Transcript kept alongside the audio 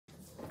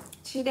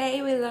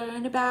Today we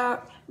learn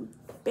about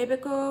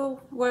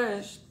biblical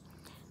words.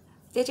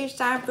 This is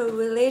time for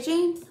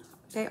religion.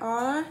 They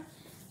are,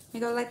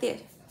 they go like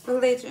this,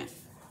 religion.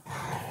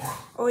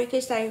 Or you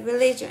could say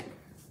religion.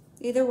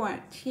 Either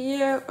one,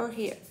 here or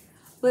here.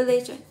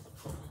 Religion.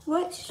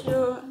 What's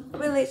your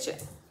religion?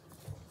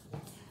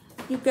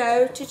 You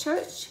go to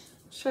church,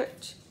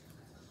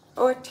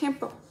 or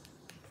temple.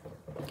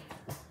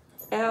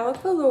 L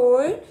of the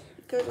Lord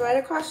goes right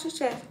across your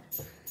chest,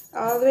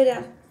 all the way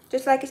down,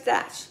 just like a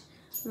dash.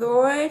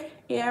 Lord,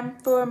 M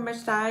for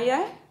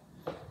Messiah.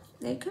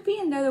 There could be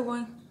another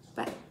one,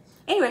 but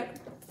anyway,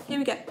 here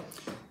we go.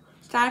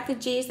 It's time for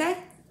Jesus,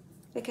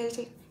 because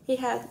he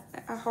had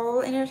a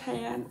hole in his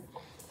hand,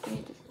 and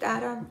he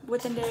died on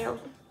with a nail.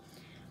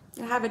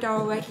 I have a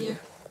doll right here.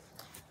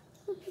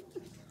 What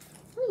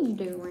are you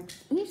doing?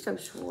 You're so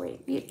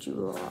sweet. Yes,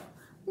 you are.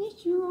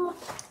 Yes, you are.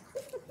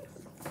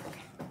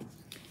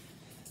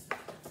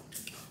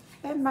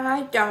 And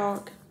my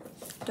dog.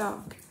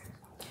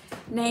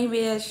 Name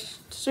is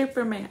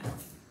Superman.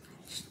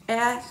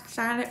 S,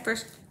 sign it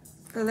first,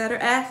 the letter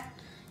S,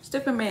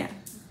 Superman.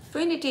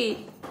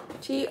 Trinity,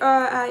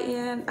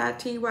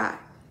 Trinity.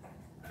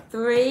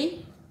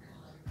 3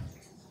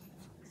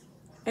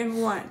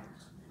 and 1.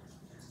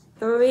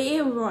 3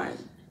 and 1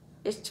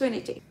 is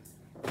Trinity.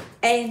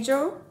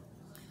 Angel,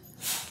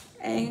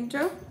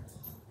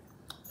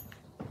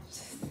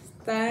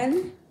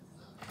 Son,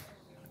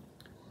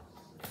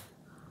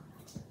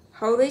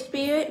 Holy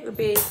Spirit would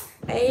be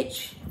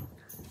H.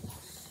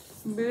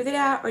 Move it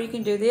out, or you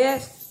can do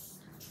this,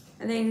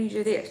 and then you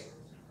do this.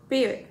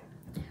 Spirit,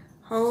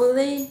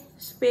 Holy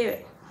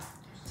Spirit.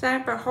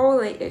 Sign for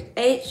holy is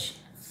H,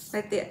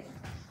 like this.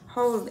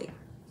 Holy.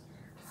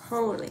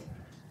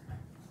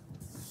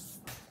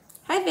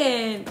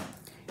 Heaven.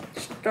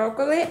 Stroke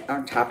it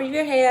on top of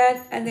your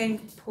head, and then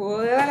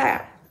pull it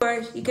out.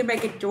 Or you can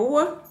make a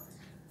door.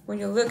 When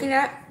you're looking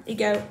up, you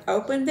go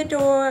open the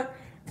door,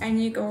 and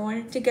you're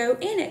going to go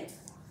in it.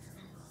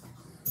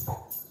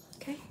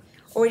 Okay?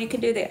 Or you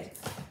can do this.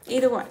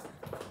 Either one.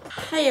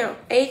 Hell,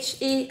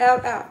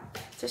 H-E-L-L.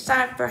 The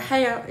sign for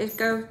hell is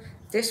go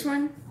this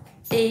one,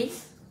 E,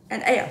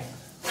 and L.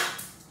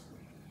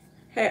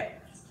 Hell.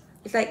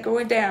 It's like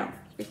going down.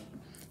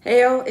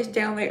 Hell is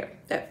down there.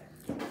 So,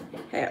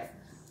 hell.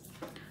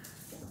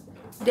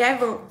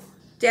 Devil.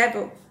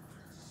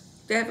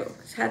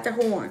 It's had the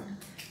horn.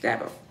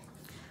 Devil.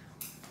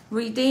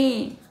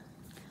 Redeem.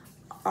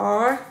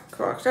 R,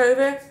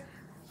 crossover.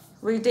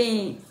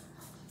 Redeem.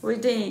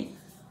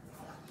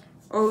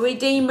 Or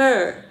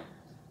redeemer.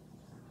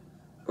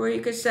 Or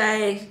you could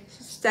say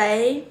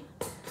savior.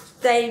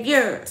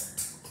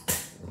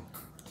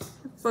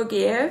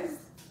 Forgive.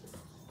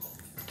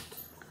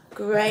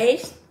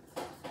 Grace.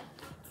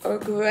 Or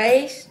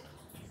grace.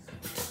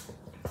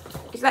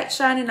 It's like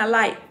shining a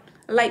light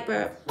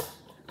bulb.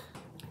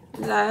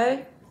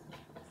 Love.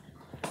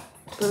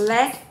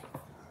 Bless.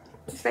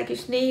 It's like you're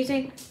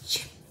sneezing.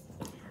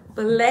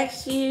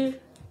 Bless you.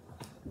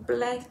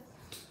 Bless.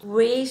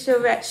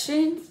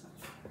 Resurrection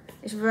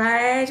is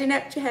rising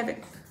up to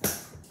heaven.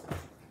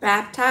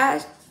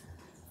 Baptized.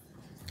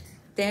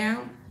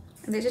 Down.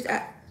 And this is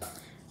up.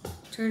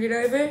 Turn it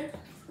over.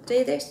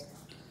 See this?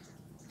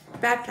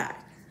 Baptized.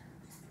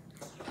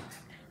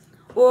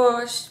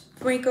 Or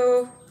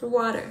sprinkle the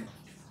water.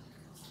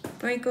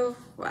 Sprinkle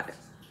water.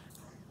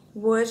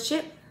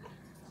 Worship.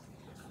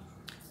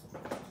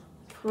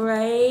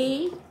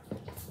 Pray.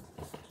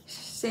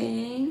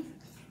 Sing.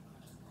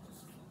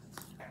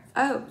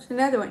 Oh, it's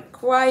another one.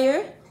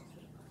 Choir.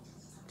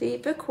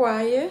 Deeper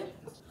choir.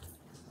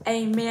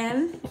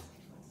 Amen.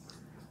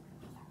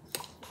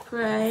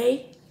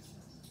 Pray.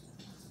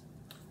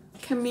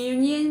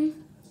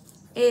 Communion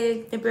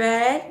is the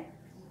bread.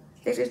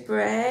 This is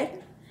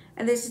bread.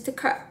 And this is the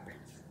cup.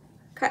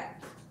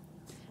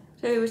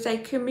 So you would say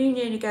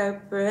communion, you go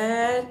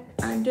bread,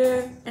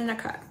 under, and a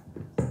cup.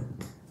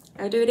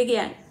 I'll do it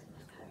again.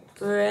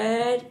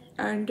 Bread,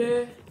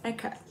 under, and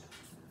cup.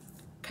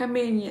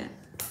 Communion.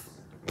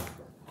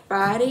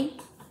 Body.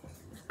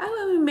 I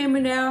don't remember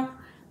now.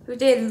 We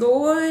did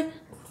Lord,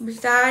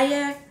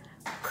 Messiah,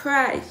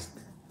 Christ.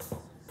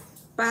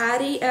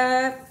 Body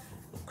of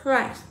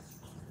Christ.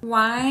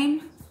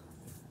 Wine.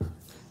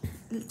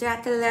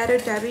 Got the letter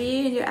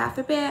W in your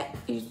alphabet.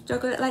 You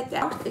circle it like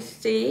that. It's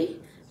C.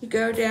 You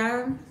go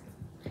down,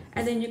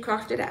 and then you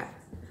cross it out.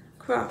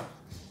 Cross.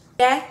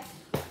 Death.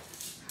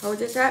 Hold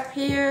this up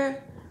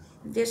here,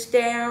 this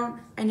down,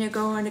 and you're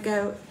going to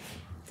go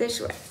this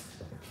way.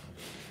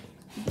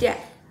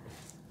 Death.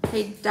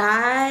 He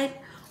died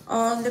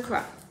on the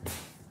cross.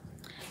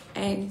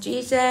 And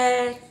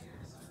Jesus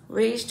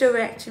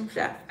resurrected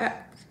himself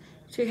up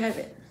to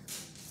heaven.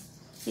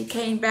 He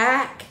came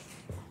back,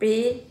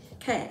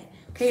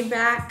 came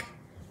back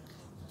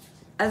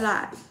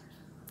alive.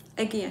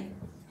 Again.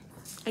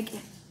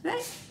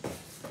 Right?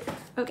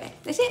 Okay,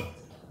 that's it.